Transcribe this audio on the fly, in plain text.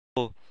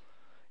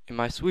in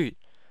my suite.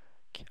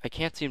 I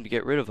can't seem to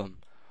get rid of them.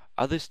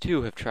 Others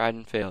too have tried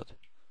and failed.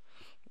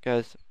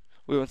 Guys,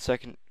 wait 1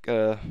 second.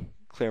 Gotta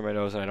clear my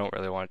nose, and I don't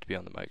really want it to be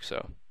on the mic,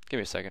 so give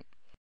me a second.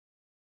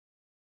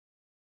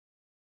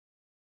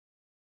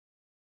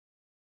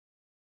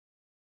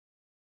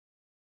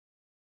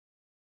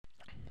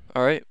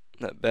 Alright,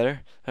 that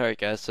better? Alright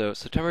guys, so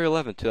September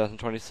 11th,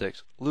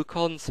 2026. Luke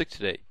called in sick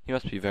today. He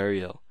must be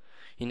very ill.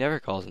 He never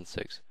calls in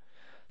sick.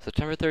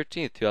 September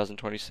 13th,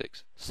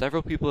 2026.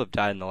 Several people have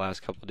died in the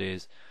last couple of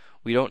days.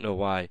 We don't know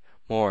why.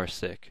 More are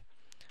sick.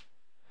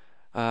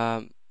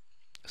 Um,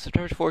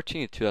 September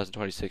 14th,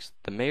 2026.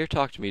 The mayor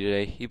talked to me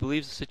today. He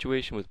believes the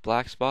situation with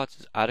black spots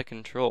is out of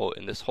control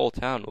and this whole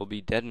town will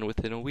be deadened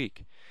within a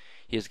week.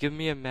 He has given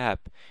me a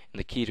map and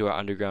the key to our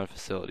underground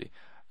facility.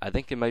 I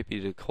think it might be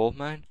the coal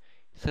mine.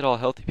 He said all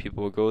healthy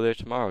people will go there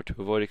tomorrow to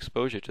avoid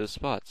exposure to the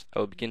spots. I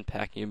will begin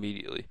packing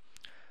immediately.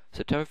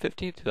 September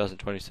 15th,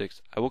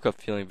 2026. I woke up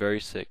feeling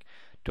very sick.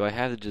 Do I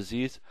have the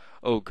disease?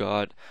 Oh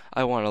God,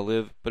 I want to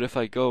live, but if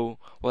I go,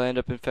 will I end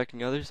up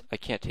infecting others? I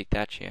can't take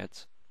that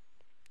chance.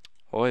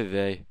 Oy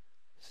vey.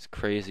 This is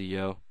crazy,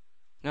 yo.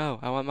 No,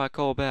 I want my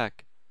coal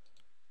back.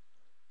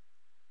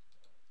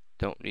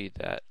 Don't need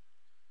that.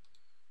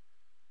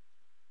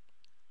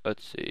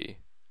 Let's see.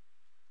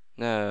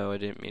 No, I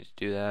didn't mean to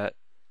do that.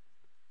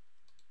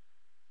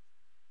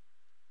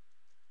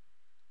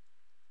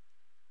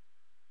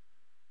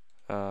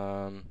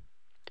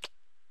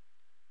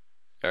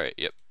 Alright,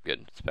 yep,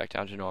 good. It's back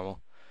down to normal.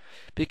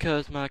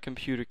 Because my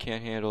computer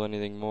can't handle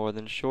anything more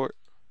than short.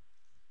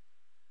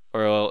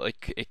 Or, well,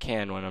 it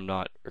can when I'm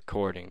not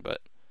recording, but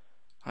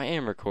I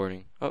am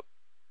recording. Oh,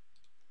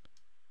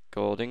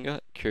 gold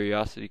ingot.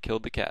 Curiosity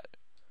killed the cat.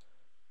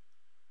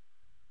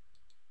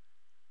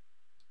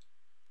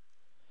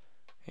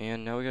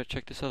 And now we gotta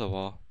check this other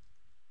wall.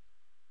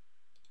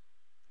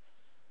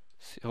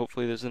 See,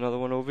 hopefully there's another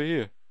one over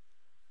here.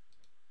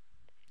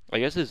 I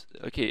guess it's,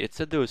 okay, it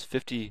said there was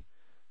 50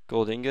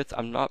 gold ingots.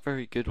 I'm not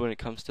very good when it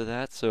comes to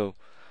that, so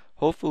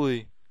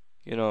hopefully,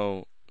 you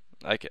know,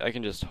 I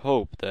can just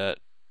hope that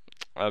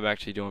I'm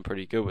actually doing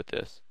pretty good with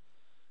this.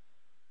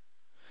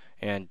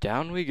 And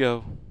down we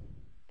go.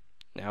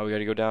 Now we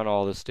gotta go down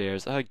all the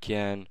stairs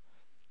again.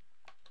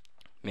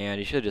 Man,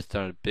 you should have just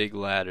done a big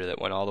ladder that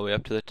went all the way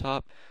up to the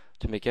top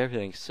to make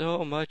everything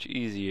so much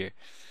easier.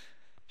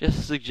 Just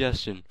a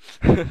suggestion.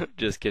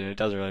 Just kidding, it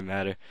doesn't really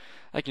matter.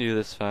 I can do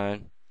this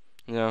fine.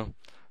 You know,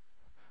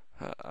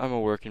 I'm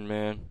a working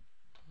man.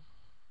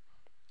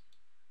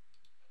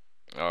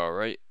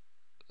 Alright,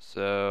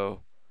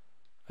 so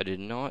I did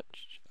not.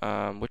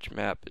 Which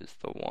map is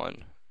the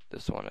one?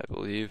 This one, I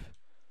believe.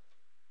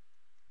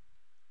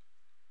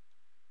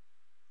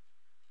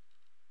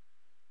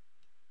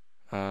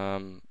 I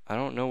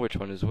don't know which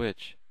one is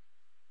which.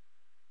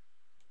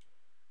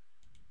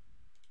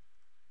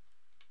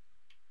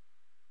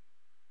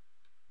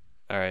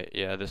 Alright,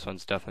 yeah, this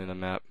one's definitely the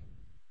map.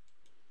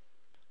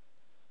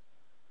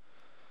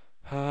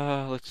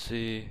 Let's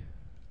see.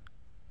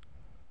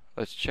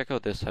 Let's check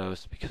out this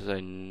house because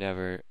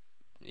either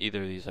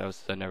of these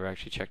houses, I never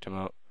actually checked them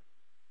out.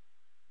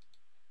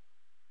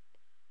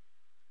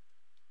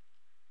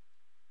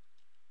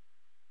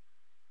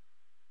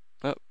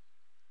 Oh,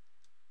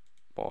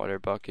 water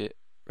bucket,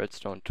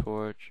 redstone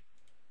torch.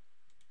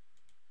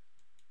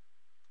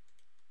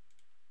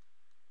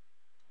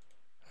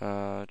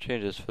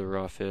 Change this for the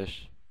raw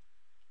fish.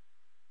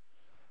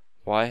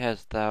 Why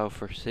hast thou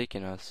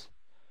forsaken us?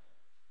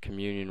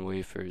 Communion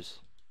wafers.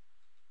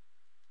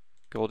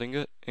 Gold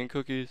ingot and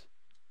cookies.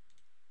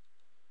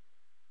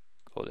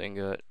 Gold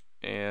ingot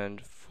and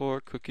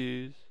 4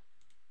 cookies.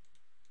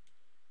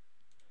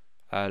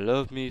 I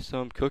love me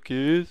some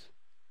cookies.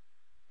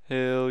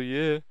 Hell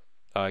yeah.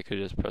 Oh, I could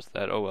just press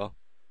that. Oh well.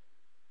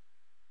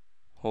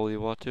 Holy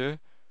water.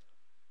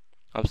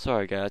 I'm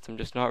sorry, guys. I'm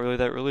just not really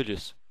that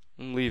religious.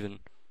 I'm leaving.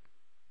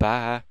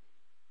 Bye.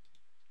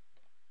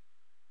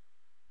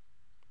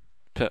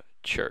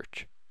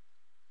 Church.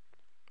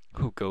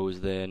 Who goes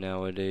there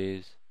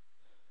nowadays?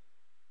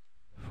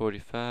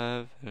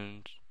 45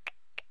 and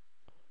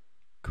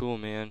cool,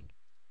 man.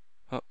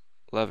 Oh,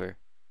 lever.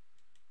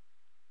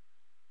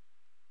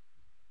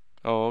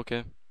 Oh,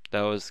 okay.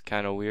 That was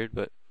kind of weird,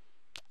 but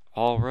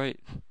alright.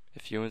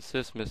 If you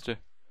insist, mister.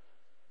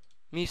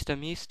 Mista.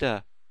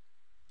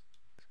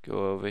 Let's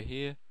go over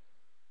here.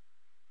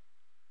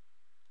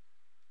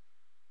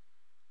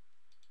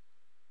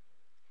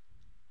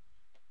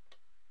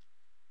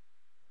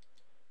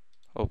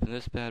 Open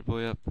this bad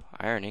boy up.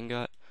 Iron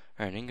ingot.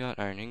 Iron ingot.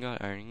 Iron ingot.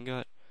 Iron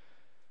ingot.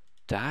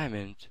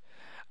 Diamonds.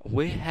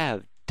 We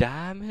have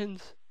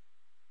diamonds?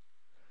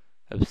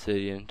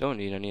 Obsidian. Don't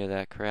need any of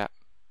that crap.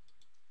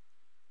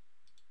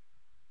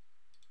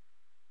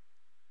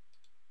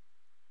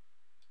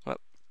 Oh,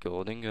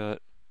 gold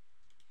ingot.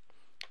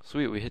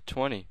 Sweet, we hit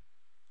 20.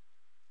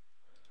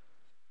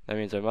 That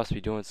means I must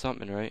be doing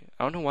something right.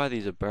 I don't know why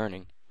these are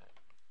burning.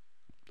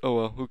 Oh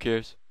well, who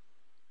cares?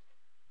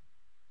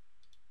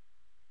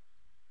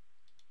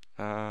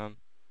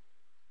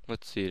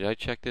 Let's see, did I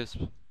check this?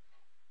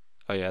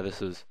 Oh yeah, this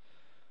is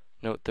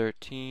Note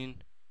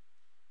 13.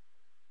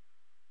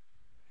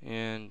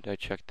 And I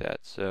checked that.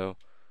 So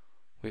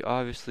we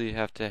obviously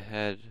have to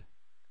head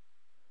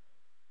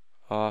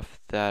off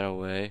that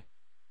away.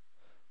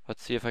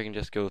 Let's see if I can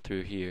just go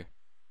through here.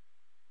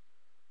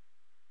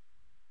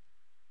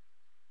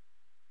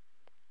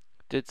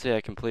 Did say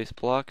I can place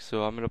blocks,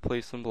 so I'm going to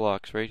place some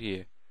blocks right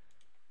here.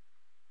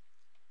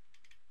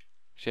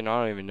 Actually,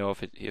 I don't even know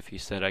if he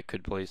said I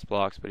could place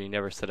blocks, but he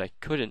never said I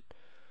couldn't.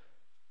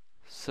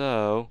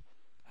 So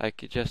I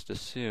could just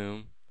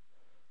assume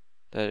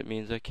that it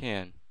means I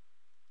can.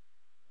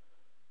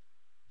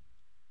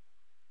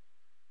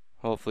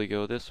 Hopefully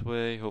go this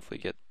way, hopefully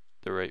get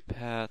the right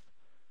path.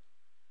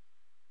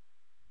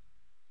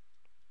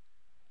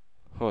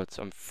 Oh,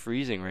 I'm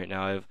freezing right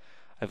now. I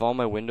have all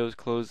my windows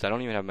closed. I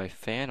don't even have my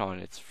fan on.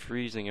 It's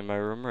freezing in my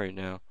room right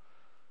now.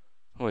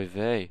 Oy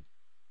vey.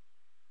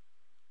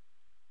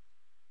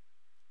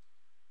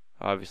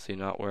 Obviously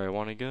not where I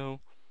want to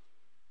go.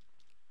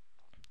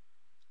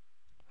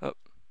 Oh,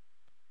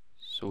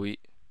 sweet.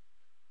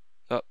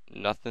 Oh,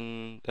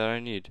 nothing that I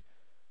need.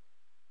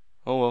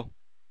 Oh well.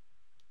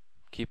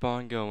 Keep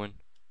on going.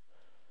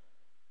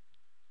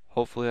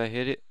 Hopefully I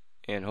hit it,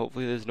 and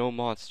hopefully there's no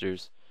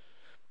monsters.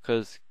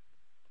 Because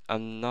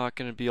I'm not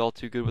going to be all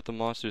too good with the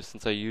monsters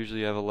since I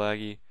usually have a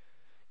laggy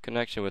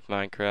connection with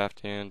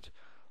Minecraft, and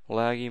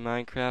laggy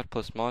Minecraft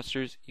plus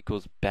monsters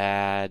equals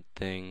bad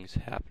things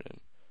happening.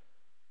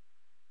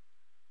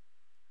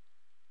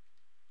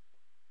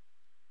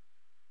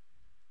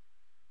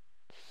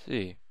 Let's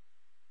see.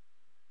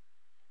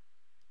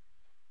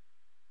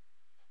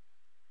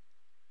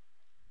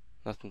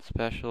 Nothing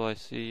special I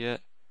see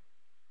yet.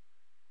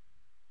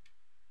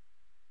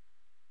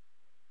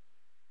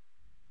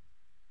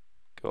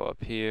 Go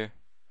up here.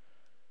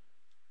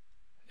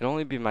 It'd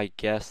only be my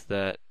guess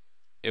that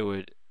it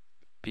would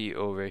be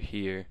over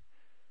here.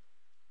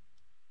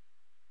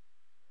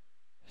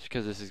 Just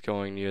because this is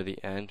going near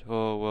the end.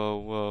 Whoa, whoa,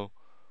 whoa.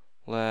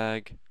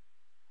 Lag.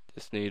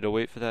 Just need to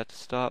wait for that to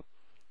stop.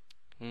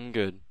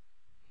 Good.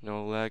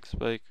 No lag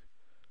spike.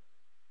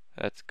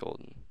 That's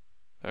golden.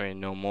 I mean,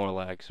 no more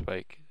lag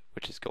spike,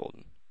 which is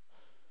golden.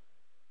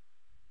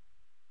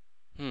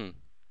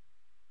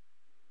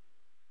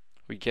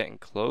 We getting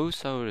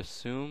close, I would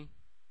assume.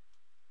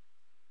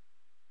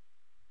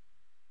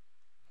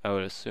 I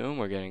would assume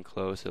we're getting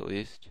close at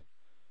least.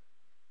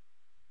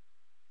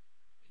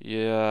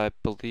 Yeah, I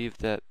believe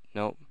that.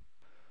 Nope.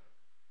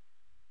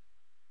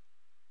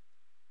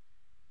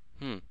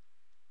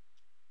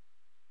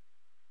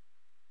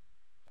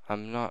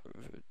 I'm not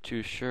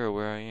too sure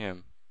where I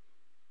am.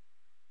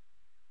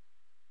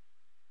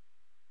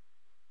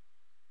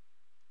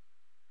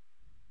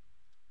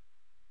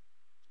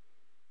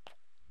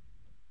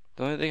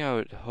 The only thing I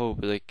would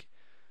hope, like,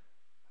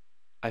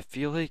 I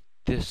feel like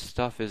this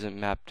stuff isn't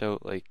mapped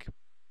out, like,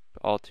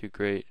 all too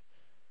great.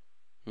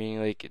 Meaning,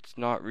 like, it's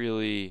not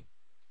really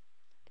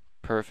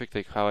perfect,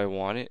 like, how I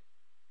want it.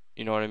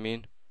 You know what I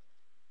mean?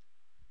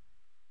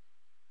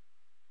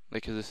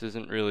 Like, 'cause this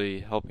isn't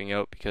really helping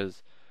out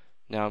because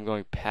now I'm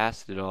going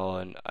past it all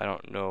and I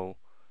don't know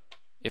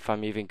if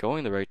I'm even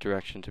going the right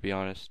direction, to be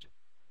honest.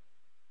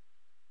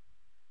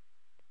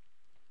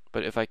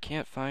 But if I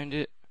can't find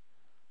it,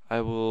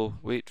 I will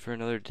wait for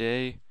another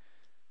day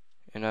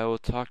and I will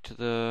talk to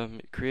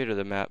the creator of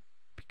the map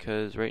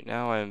because right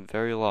now I am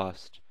very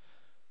lost.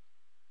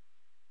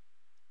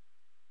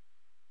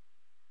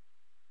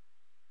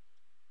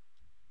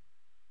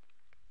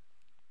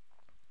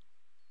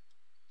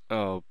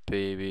 Oh,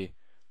 baby.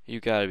 You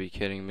gotta be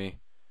kidding me.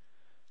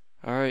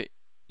 Alright,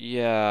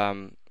 yeah,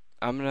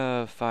 I'm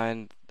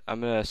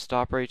gonna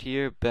stop right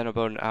here. Been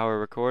about an hour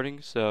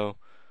recording, so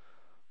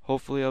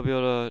hopefully I'll be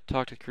able to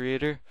talk to the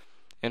creator,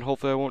 and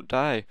hopefully I won't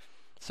die.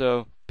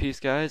 So, peace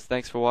guys,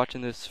 thanks for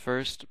watching this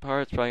first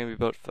part. It's probably gonna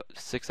be about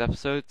 6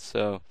 episodes,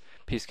 so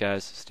peace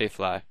guys, stay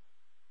fly.